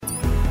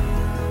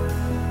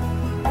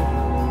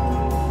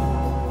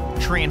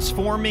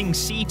transforming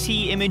CT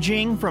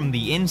imaging from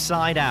the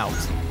inside out.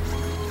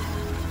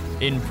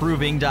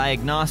 Improving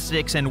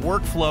diagnostics and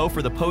workflow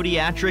for the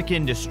podiatric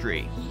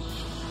industry.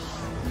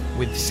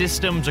 With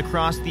systems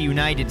across the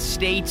United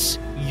States,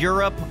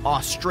 Europe,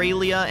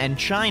 Australia, and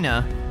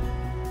China,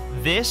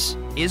 this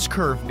is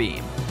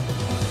CurveBeam.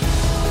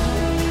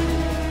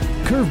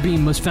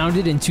 CurveBeam was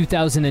founded in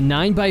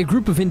 2009 by a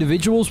group of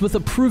individuals with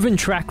a proven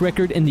track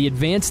record in the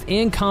advanced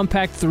and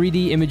compact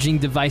 3D imaging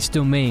device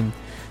domain.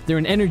 They're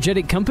an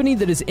energetic company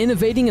that is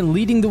innovating and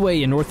leading the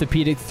way in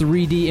orthopedic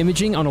 3D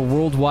imaging on a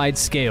worldwide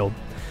scale.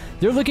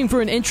 They're looking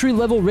for an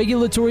entry-level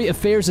regulatory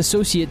affairs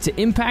associate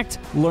to impact,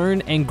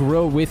 learn, and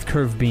grow with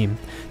CurveBeam.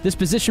 This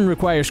position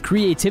requires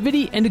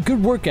creativity and a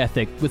good work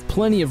ethic, with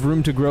plenty of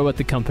room to grow at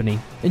the company.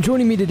 And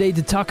joining me today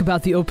to talk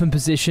about the open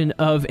position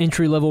of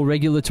entry-level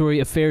regulatory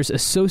affairs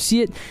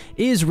associate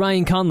is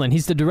Ryan Conlon.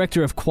 He's the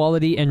Director of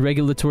Quality and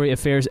Regulatory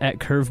Affairs at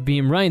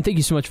CurveBeam. Ryan, thank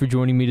you so much for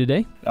joining me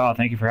today. Oh,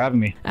 thank you for having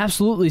me.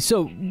 Absolutely.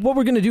 So what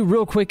we're going to do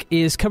real quick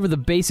is cover the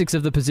basics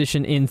of the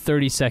position in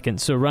 30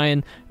 seconds. So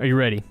Ryan, are you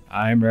ready?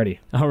 I'm ready.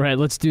 All right,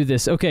 let's do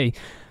this. Okay,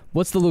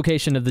 what's the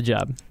location of the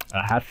job?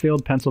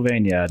 Hatfield,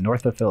 Pennsylvania,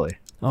 north of Philly.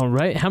 All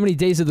right. How many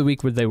days of the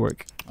week would they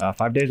work?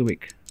 5 days a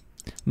week.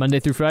 Monday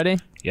through Friday?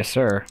 Yes,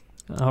 sir.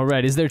 All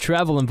right. Is there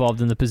travel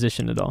involved in the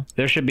position at all?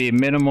 There should be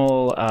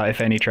minimal, if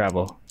any,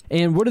 travel.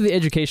 And what are the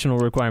educational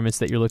requirements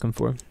that you're looking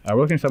for? We're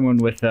looking for someone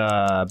with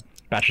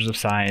Bachelor's of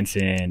Science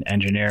in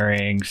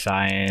engineering,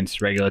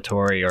 science,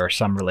 regulatory, or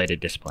some related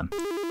discipline.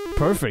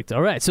 Perfect.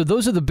 All right. So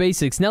those are the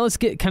basics. Now let's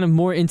get kind of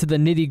more into the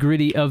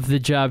nitty-gritty of the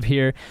job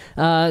here.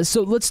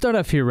 So let's start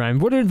off here, Ryan.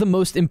 What are the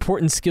most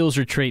important skills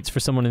or traits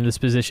for someone in this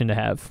position to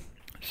have?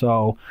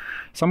 So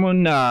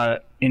someone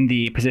in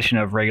the position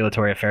of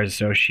regulatory affairs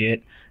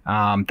associate,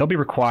 they'll be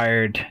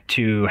required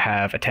to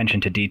have attention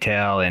to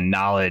detail and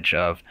knowledge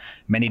of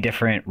many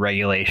different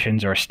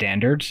regulations or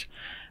standards.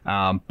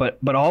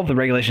 But all of the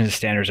regulations and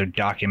standards are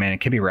documented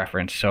and can be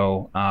referenced.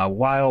 So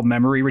while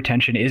memory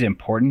retention is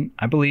important,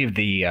 I believe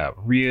the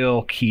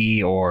real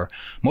key or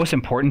most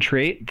important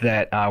trait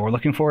that we're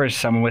looking for is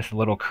someone with a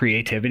little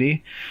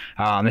creativity.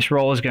 This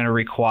role is going to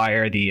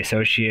require the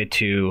associate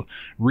to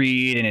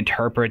read and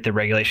interpret the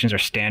regulations or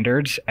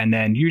standards and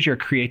then use your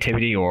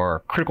creativity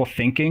or critical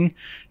thinking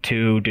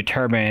to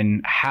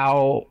determine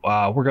how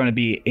we're going to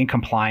be in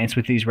compliance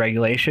with these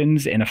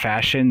regulations in a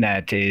fashion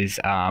that is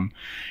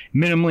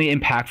minimally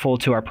impactful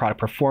to our product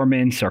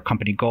performance, our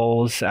company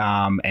goals,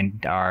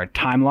 and our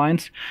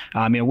timelines,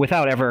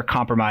 without ever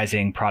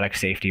compromising product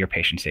safety or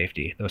patient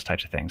safety, those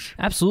types of things.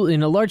 Absolutely.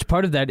 And a large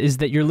part of that is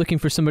that you're looking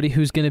for somebody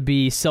who's going to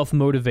be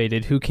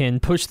self-motivated, who can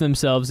push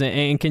themselves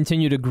and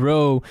continue to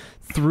grow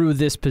through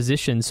this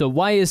position. So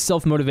why is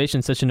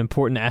self-motivation such an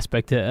important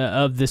aspect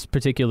of this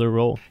particular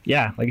role?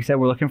 Yeah, like you said,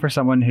 we're looking for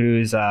someone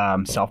who's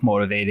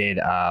self-motivated.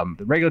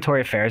 The regulatory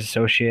affairs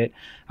associate,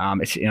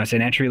 it's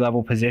an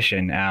entry-level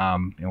position.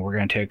 We're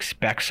going to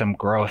expect some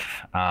growth,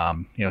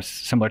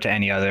 similar to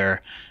any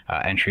other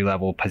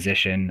entry-level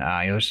position.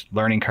 There's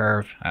learning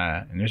curve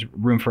and there's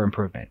room for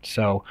improvement.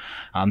 So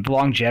the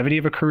longevity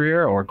of a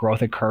career or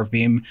growth at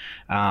CurveBeam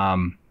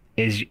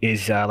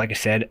is like I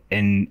said,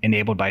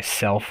 enabled by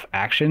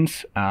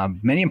self-actions.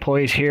 Many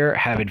employees here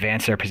have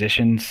advanced their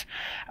positions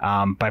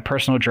by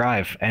personal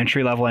drive.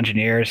 Entry-level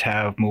engineers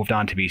have moved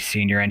on to be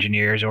senior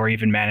engineers or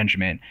even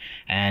management.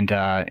 And,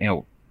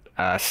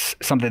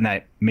 something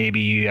that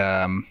maybe is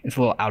a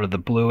little out of the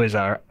blue is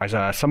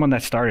someone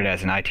that started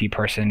as an IT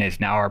person is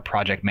now our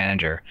project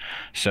manager.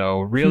 So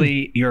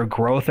really your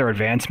growth or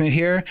advancement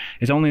here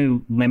is only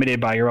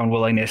limited by your own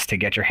willingness to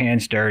get your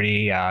hands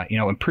dirty,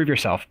 improve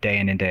yourself day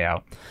in and day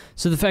out.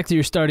 So the fact that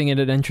you're starting at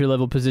an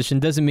entry-level position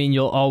doesn't mean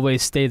you'll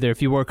always stay there.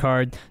 If you work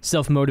hard,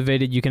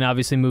 self-motivated, you can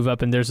obviously move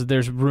up, and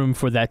there's room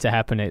for that to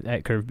happen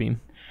at CurveBeam.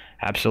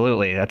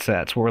 Absolutely. That's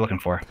what we're looking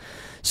for.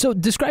 So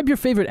describe your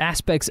favorite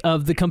aspects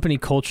of the company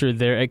culture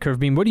there at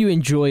CurveBeam. What do you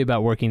enjoy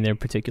about working there in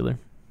particular?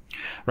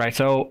 Right.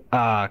 So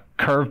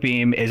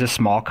CurveBeam is a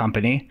small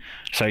company.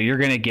 So you're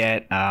going to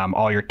get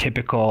all your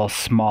typical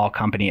small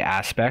company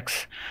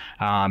aspects.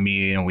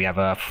 We have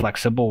a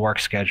flexible work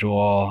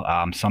schedule.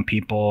 Some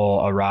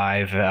people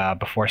arrive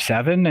before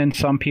 7 and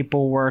some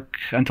people work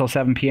until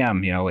 7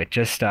 p.m. It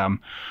just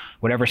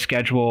whatever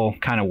schedule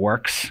kind of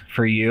works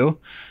for you.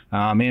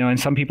 And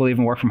some people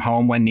even work from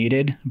home when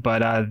needed.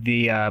 But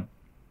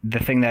the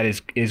thing that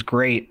is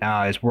great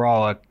is we're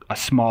all a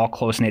small,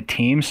 close-knit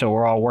team, so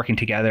we're all working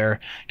together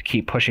to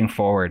keep pushing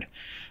forward.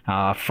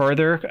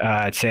 Further,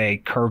 I'd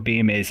say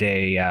CurveBeam is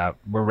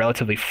we're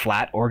relatively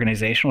flat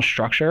organizational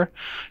structure.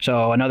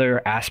 So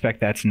another aspect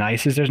that's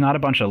nice is there's not a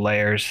bunch of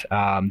layers.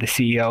 The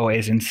CEO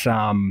isn't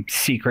some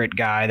secret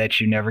guy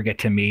that you never get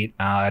to meet.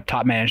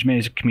 Top management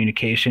is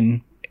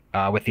communication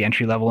with the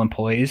entry-level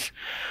employees.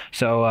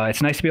 So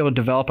it's nice to be able to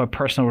develop a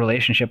personal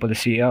relationship with the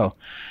CEO.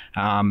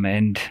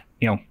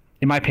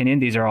 In my opinion,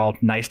 these are all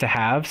nice to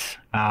haves.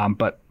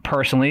 But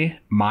personally,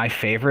 my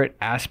favorite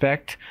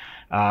aspect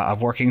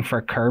of working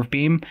for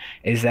CurveBeam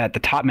is that the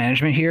top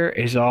management here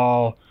is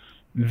all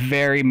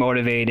very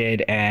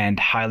motivated and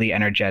highly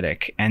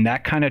energetic, and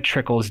that kind of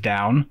trickles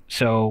down.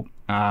 So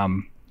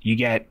you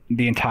get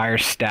the entire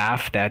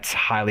staff that's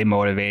highly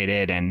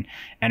motivated and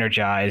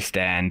energized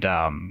and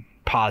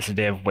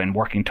positive when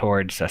working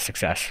towards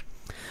success.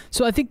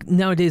 So I think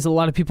nowadays a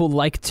lot of people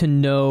like to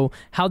know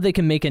how they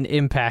can make an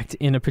impact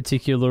in a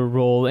particular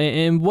role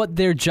and what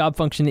their job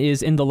function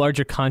is in the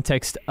larger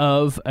context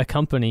of a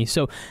company.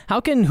 So how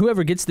can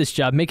whoever gets this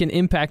job make an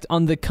impact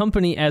on the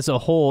company as a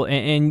whole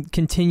and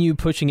continue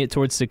pushing it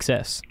towards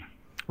success?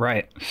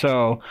 Right.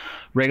 So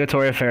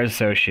regulatory affairs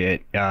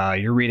associate,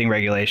 you're reading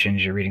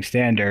regulations, you're reading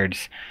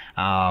standards,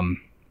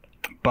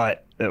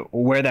 but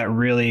where that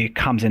really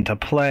comes into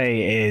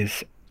play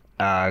is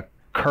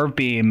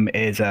CurveBeam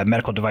is a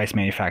medical device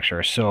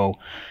manufacturer. So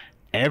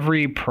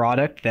every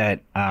product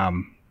that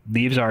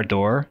leaves our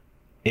door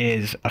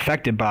is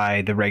affected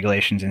by the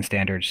regulations and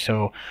standards.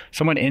 So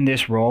someone in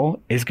this role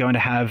is going to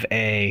have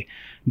a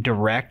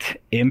direct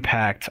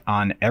impact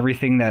on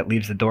everything that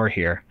leaves the door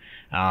here.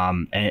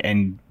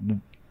 And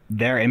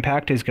their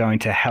impact is going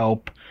to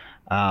help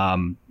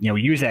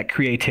use that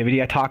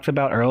creativity I talked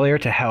about earlier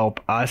to help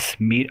us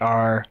meet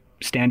our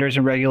standards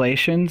and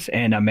regulations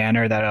in a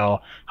manner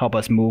that'll help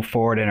us move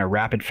forward in a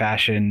rapid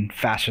fashion,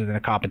 faster than the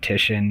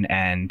competition,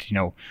 and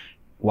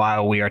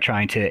while we are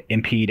trying to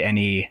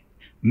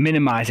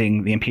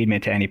minimizing the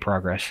impediment to any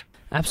progress.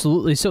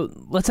 Absolutely. So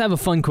let's have a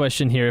fun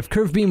question here. If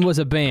CurveBeam was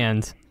a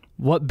band,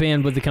 what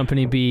band would the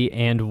company be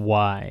and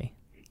why?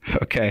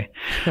 Okay.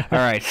 All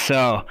right.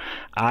 So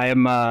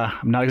I'm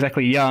not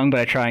exactly young,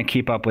 but I try and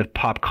keep up with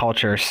pop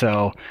culture.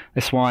 So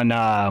this one,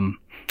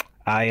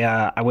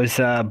 I was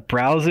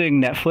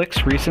browsing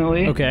Netflix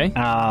recently. Okay.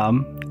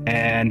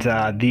 And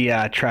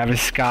the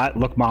Travis Scott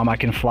 "Look Mom, I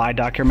Can Fly"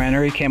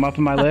 documentary came up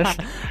on my list.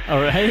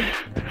 All right.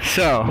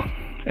 So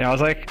I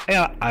was like,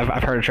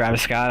 I've heard of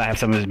Travis Scott. I have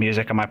some of his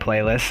music on my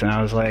playlist, and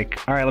I was like,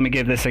 all right, let me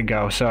give this a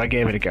go. So I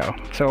gave it a go.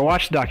 So I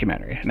watched the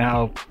documentary.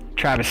 Now,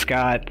 Travis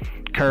Scott,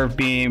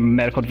 CurveBeam,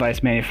 medical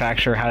device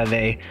manufacturer, how do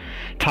they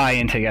tie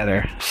in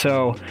together?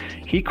 So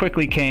he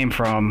quickly came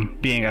from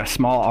being a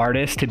small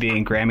artist to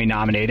being Grammy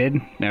nominated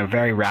in a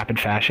very rapid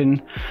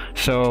fashion.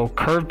 So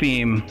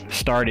CurveBeam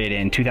started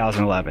in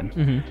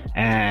 2011,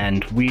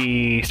 and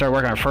we started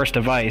working on our first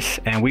device,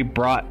 and we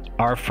brought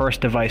our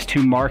first device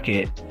to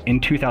market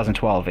in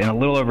 2012 in a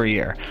little over a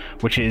year,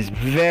 which is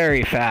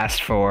very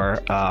fast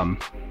for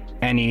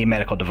any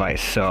medical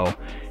device. So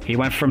he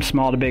went from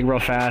small to big real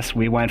fast.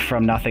 We went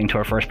from nothing to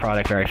our first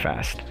product very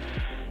fast.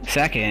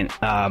 Second,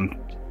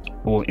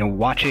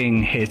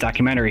 watching his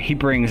documentary, he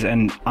brings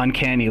an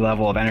uncanny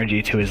level of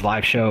energy to his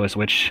live shows,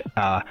 which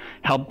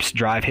helps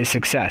drive his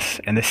success.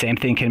 And the same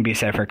thing can be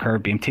said for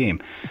CurveBeam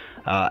team.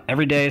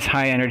 Every day is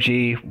high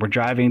energy. We're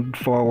driving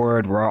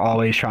forward. We're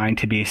always trying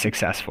to be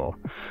successful.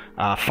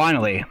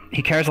 Finally,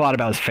 he cares a lot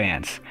about his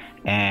fans.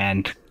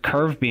 And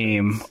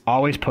CurveBeam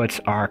always puts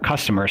our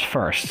customers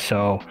first.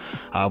 So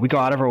we go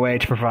out of our way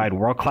to provide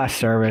world-class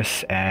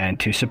service and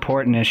to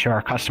support and ensure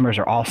our customers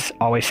are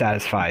always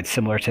satisfied,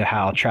 similar to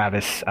how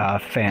Travis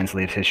fans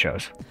leave his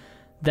shows.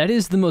 That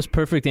is the most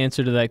perfect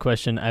answer to that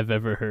question I've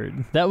ever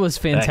heard. That was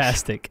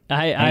fantastic.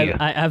 I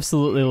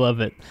absolutely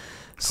love it.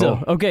 So,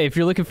 cool. Okay, if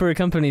you're looking for a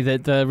company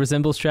that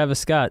resembles Travis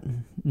Scott,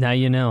 now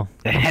you know.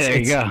 There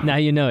you go. Now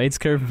you know. It's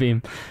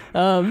CurveBeam.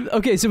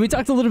 Okay, so we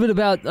talked a little bit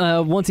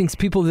about wanting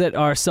people that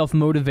are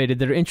self-motivated,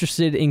 that are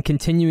interested in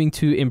continuing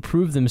to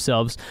improve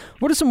themselves.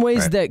 What are some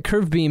ways that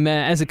CurveBeam,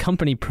 as a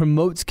company,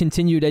 promotes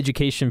continued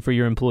education for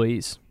your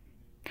employees?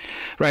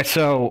 Right,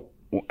 so,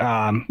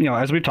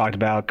 as we've talked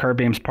about,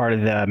 CurveBeam's part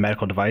of the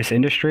medical device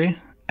industry.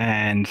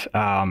 And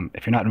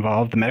if you're not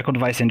involved, the medical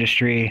device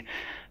industry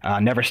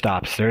never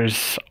stops.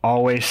 There's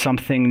always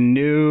something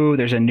new.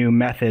 There's a new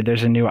method.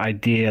 There's a new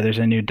idea. There's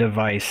a new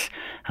device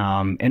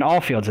in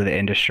all fields of the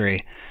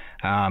industry.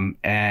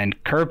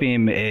 And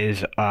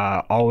CurveBeam's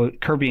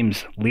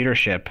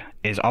leadership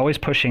is always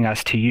pushing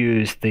us to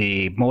use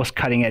the most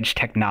cutting edge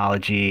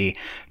technology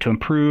to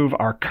improve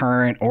our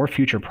current or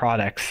future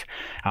products,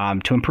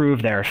 to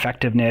improve their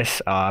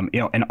effectiveness,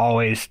 and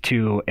always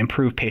to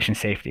improve patient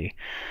safety.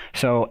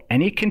 So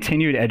any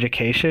continued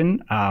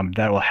education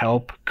that will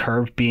help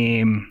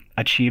CurveBeam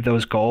achieve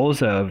those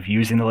goals of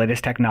using the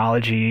latest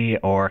technology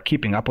or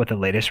keeping up with the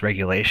latest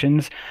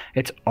regulations,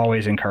 it's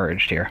always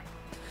encouraged here.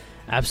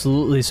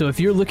 Absolutely. So if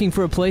you're looking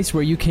for a place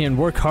where you can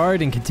work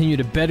hard and continue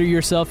to better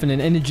yourself in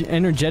an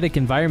energetic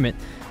environment,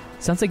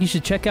 sounds like you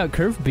should check out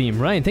CurveBeam.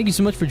 Ryan, thank you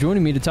so much for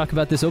joining me to talk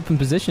about this open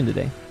position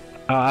today.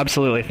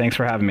 Absolutely. Thanks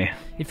for having me.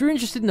 If you're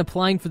interested in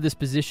applying for this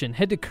position,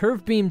 head to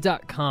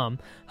CurveBeam.com,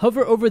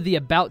 hover over the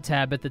About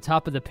tab at the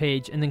top of the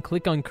page, and then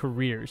click on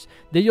Careers.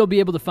 There you'll be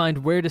able to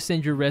find where to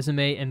send your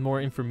resume and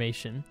more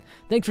information.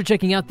 Thanks for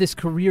checking out this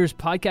Careers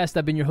podcast.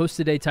 I've been your host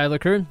today, Tyler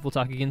Kern. We'll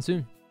talk again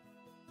soon.